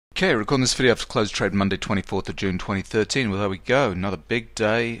Okay, recording this video after close trade Monday 24th of June 2013. Well, there we go, another big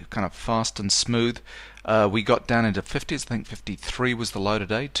day, kind of fast and smooth. We got down into 50s, I think 53 was the low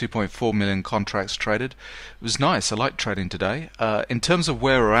today, 2.4 million contracts traded. It was nice, I like trading today. In terms of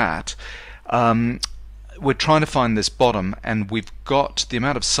where we're at, we're trying to find this bottom, and we've got the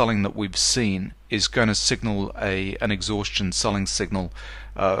amount of selling that we've seen is going to signal an exhaustion selling signal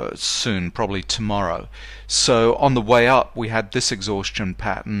soon, probably tomorrow. So on the way up we had this exhaustion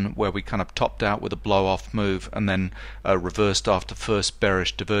pattern where we kind of topped out with a blow off move and then reversed after first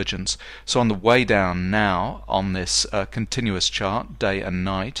bearish divergence. So on the way down now on this continuous chart, day and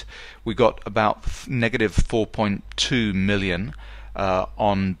night, we got about negative 4.2 million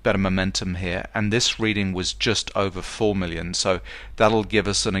on better momentum here, and this reading was just over 4 million, so that'll give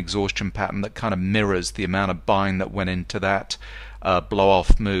us an exhaustion pattern that kind of mirrors the amount of buying that went into that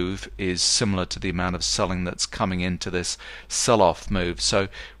blow-off move is similar to the amount of selling that's coming into this sell-off move. So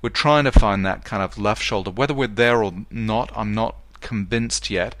we're trying to find that kind of left shoulder. Whether we're there or not, I'm not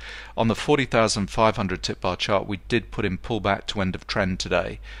convinced yet. On the 40,500 tip bar chart, we did put in pullback to end of trend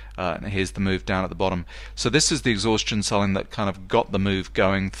today, and here's the move down at the bottom. So this is the exhaustion selling that kind of got the move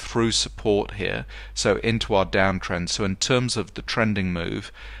going through support here, so into our downtrend. So in terms of the trending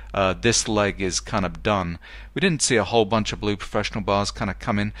move, this leg is kind of done. We didn't see a whole bunch of blue professional bars kind of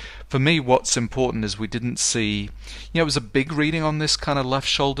come in. For me, what's important is we didn't see, it was a big reading on this kind of left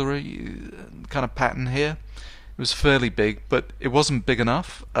shoulder kind of pattern here. It was fairly big, but it wasn't big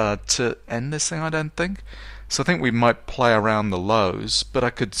enough to end this thing, I don't think. So I think we might play around the lows, but I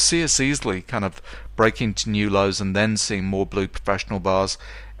could see us easily kind of breaking to new lows and then seeing more blue professional bars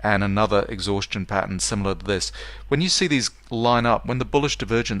and another exhaustion pattern similar to this. When you see these line up, when the bullish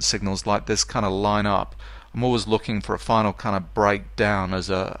divergence signals like this kind of line up, I'm always looking for a final kind of breakdown as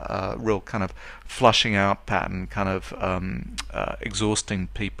a real kind of flushing out pattern, kind of exhausting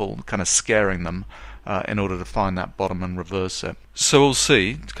people, kind of scaring them in order to find that bottom and reverse it. So we'll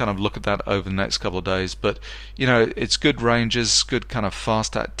see, kind of look at that over the next couple of days, but it's good ranges, good kind of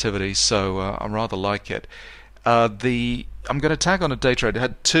fast activity, so I rather like it. I'm going to tag on a day trade.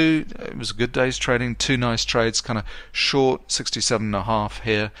 It was a good day's trading, two nice trades, kind of short 67.5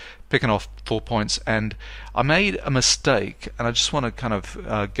 here, picking off 4 points, and I made a mistake, and I just want to kind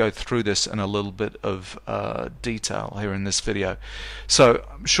of go through this in a little bit of detail here in this video. So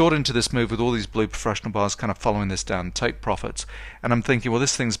I'm short into this move with all these blue professional bars kind of following this down, take profits, and I'm thinking, well,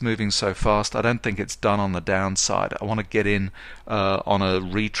 this thing's moving so fast, I don't think it's done on the downside. I want to get in on a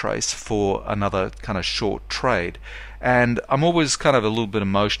retrace for another kind of short trade. And I'm always kind of a little bit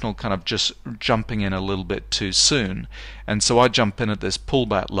emotional, kind of just jumping in a little bit too soon. And so I jump in at this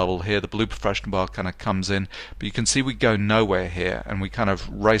pullback level here. The blue professional bar kind of comes in, but you can see we go nowhere here, and we kind of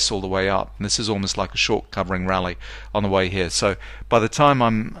race all the way up. And this is almost like a short covering rally on the way here. So by the time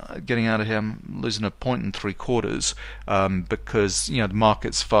I'm getting out of here, I'm losing 1.75 because the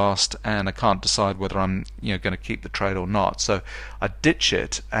market's fast, and I can't decide whether I'm going to keep the trade or not. So I ditch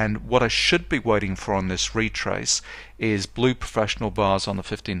it, and what I should be waiting for on this retrace is blue professional bars on the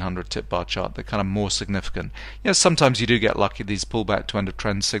 1500 tip bar chart. They're kind of more significant. Sometimes you do get lucky, these pullback to end of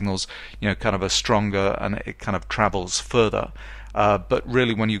trend signals, kind of are stronger and it kind of travels further. But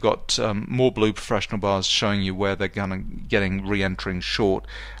really, when you've got more blue professional bars showing you where they're getting re-entering short,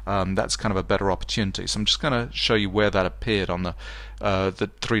 that's kind of a better opportunity. So I'm just going to show you where that appeared on the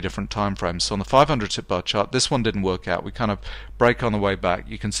three different time frames. So on the 500 tip bar chart, this one didn't work out. We kind of break on the way back.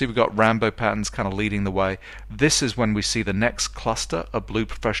 You can see we've got Rambo patterns kind of leading the way. This is when we see the next cluster of blue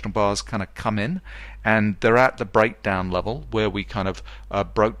professional bars kind of come in, and they're at the breakdown level where we kind of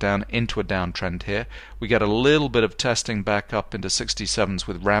broke down into a downtrend here. We get a little bit of testing back up into 67s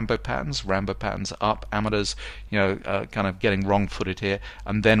with Rambo patterns up, amateurs kind of getting wrong-footed here,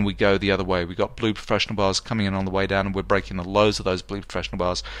 and then we go the other way. We got blue professional bars coming in on the way down, and we're breaking the lows of those blue professional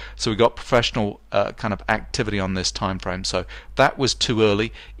bars. So we got professional kind of activity on this time frame. So that was too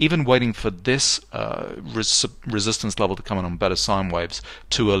early. Even waiting for this resistance level to come in on better sine waves,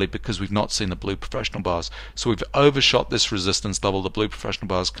 too early, because we've not seen the blue professional bars. So we've overshot this resistance level, the blue professional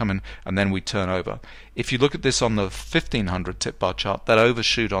bars come in, and then we turn over. If you look at this on the 1500 tip bar chart, that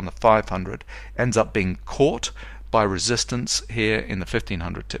overshoot on the 500 ends up being caught by resistance here in the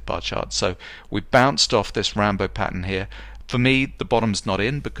 1500 tip bar chart. So we bounced off this Rambo pattern here. For me, the bottom's not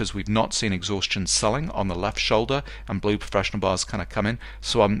in because we've not seen exhaustion selling on the left shoulder, and blue professional bars kind of come in.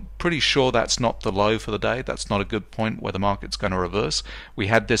 So I'm pretty sure that's not the low for the day. That's not a good point where the market's going to reverse. We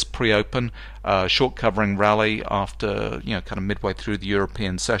had this pre-open short covering rally after kind of midway through the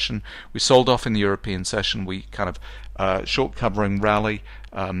European session. We sold off in the European session. We kind of short covering rally,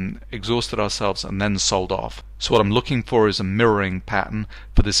 exhausted ourselves and then sold off. So what I'm looking for is a mirroring pattern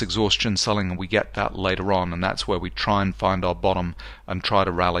for this exhaustion selling, and we get that later on, and that's where we try and find our bottom and try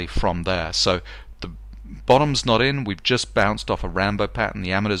to rally from there. So the bottom's not in, we've just bounced off a Rambo pattern.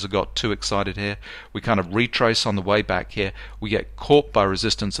 The amateurs have got too excited here. We kind of retrace on the way back here. We get caught by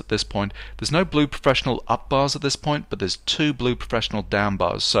resistance at this point. There's no blue professional up bars at this point, but there's two blue professional down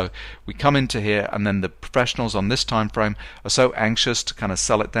bars. So we come into here, and then the professionals on this time frame are so anxious to kind of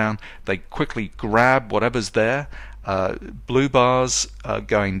sell it down, they quickly grab whatever's there. Blue bars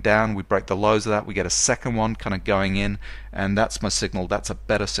going down, we break the lows of that, we get a second one kind of going in, and that's my signal. That's a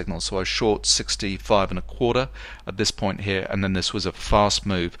better signal. So I short 65.25 at this point here, and then this was a fast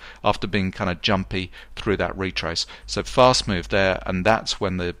move after being kind of jumpy through that retrace. So fast move there, and that's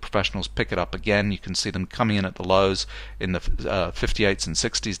when the professionals pick it up again. You can see them coming in at the lows in the 58s and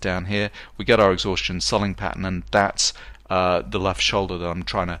 60s down here. We get our exhaustion selling pattern, and that's the left shoulder that I'm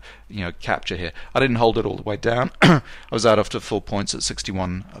trying to capture here. I didn't hold it all the way down. I was out after full points at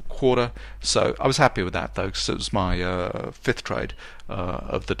 61.25, so I was happy with that though, because it was my fifth trade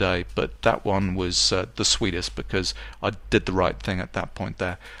of the day. But that one was the sweetest because I did the right thing at that point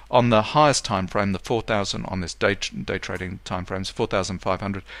there. On the highest time frame, the 4,000 on this day trading time frames,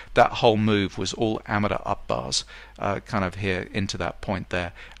 4,500, that whole move was all amateur up bars, kind of here into that point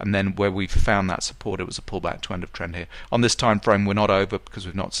there, and then where we found that support, it was a pullback to end of trend here. On this time frame, we're not over because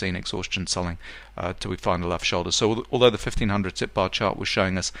we've not seen exhaustion selling till we find the left shoulder. So although the 1500 tip bar chart was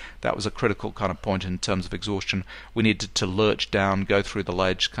showing us that was a critical kind of point in terms of exhaustion, we needed to lurch down, go through the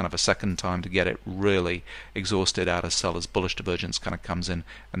ledge kind of a second time to get it really exhausted out of sellers. Bullish divergence kind of comes in,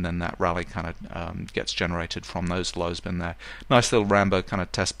 and then that rally kind of gets generated from those lows been there. Nice little Rambo kind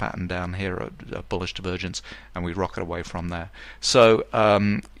of test pattern down here at bullish divergence, and we rocket away from there. So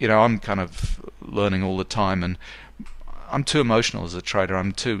I'm kind of learning all the time, and I'm too emotional as a trader.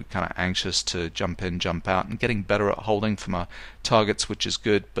 I'm too kind of anxious to jump in, jump out, and getting better at holding for my targets, which is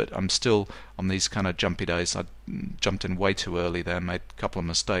good, but I'm still on these kind of jumpy days. I jumped in way too early there, made a couple of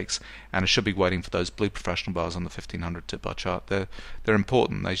mistakes, and I should be waiting for those blue professional bars on the 1500 tip bar chart. They're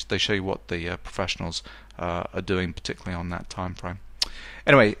important. They show you what the professionals are doing, particularly on that time frame.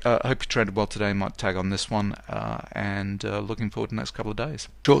 Anyway, I hope you traded well today. Might tag on this one, and looking forward to the next couple of days.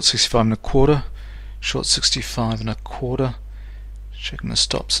 Short 65.25. Short 65.25, checking the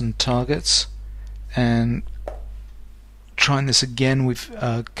stops and targets, and trying this again. We've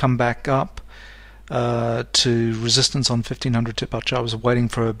come back up to resistance on 1500 tip bar chart. I was waiting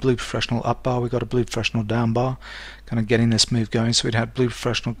for a blue professional up bar. We got a blue professional down bar, kind of getting this move going. So we'd had blue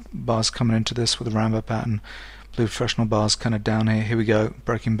professional bars coming into this with a Rambo pattern, blue professional bars kind of down here. Here we go,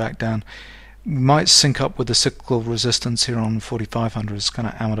 breaking back down. We might sync up with the cyclical resistance here on 4500. It's kind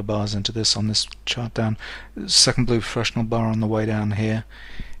of amateur bars into this on this chart down. Second blue professional bar on the way down here,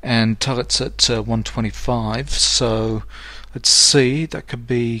 and targets at 125. So let's see, that could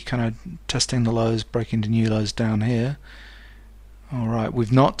be kind of testing the lows, breaking to new lows down here. Alright,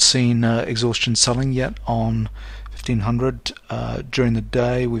 we've not seen exhaustion selling yet on 1500 during the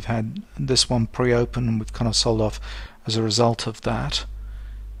day. We've had this one pre-open, and we've kind of sold off as a result of that.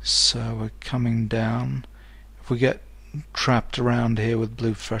 So we're coming down. If we get trapped around here with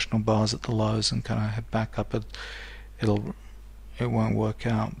blue professional bars at the lows and kind of head back up, it won't work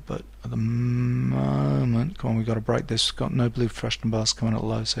out. But at the moment, come on, we've got to break this. We've got no blue professional bars coming at the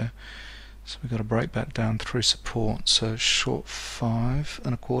lows here, so we've got to break back down through support. So short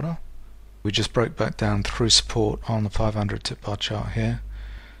 5.25. We just broke back down through support on the 500 tip bar chart here.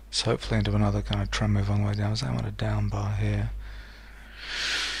 So hopefully into another kind of trend move on the way down. So I'm at a down bar here.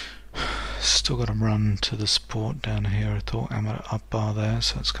 Still got to run to the support down here. I thought I'm at an up bar there,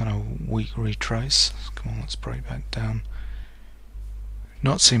 so it's kind of weak retrace. Come on, let's break back down.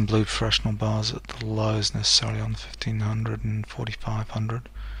 Not seen blue professional bars at the lows necessarily on the 1500 and 4500.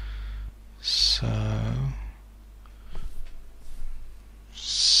 So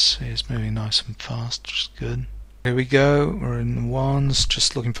see, it's moving nice and fast, which is good. Here we go. We're in the ones,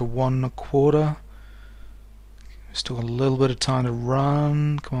 just looking for 1.25. Still got a little bit of time to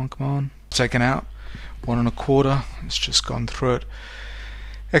run. Come on, come on. Taken out 1.25. It's just gone through it.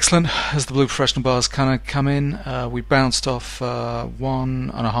 Excellent. As the blue professional bars kind of come in, we bounced off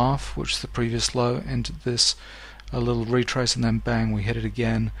 1.5, which is the previous low, into this a little retrace, and then bang, we hit it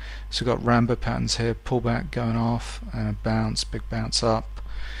again. So we've got Rambo patterns here, pullback going off, and a bounce, big bounce up,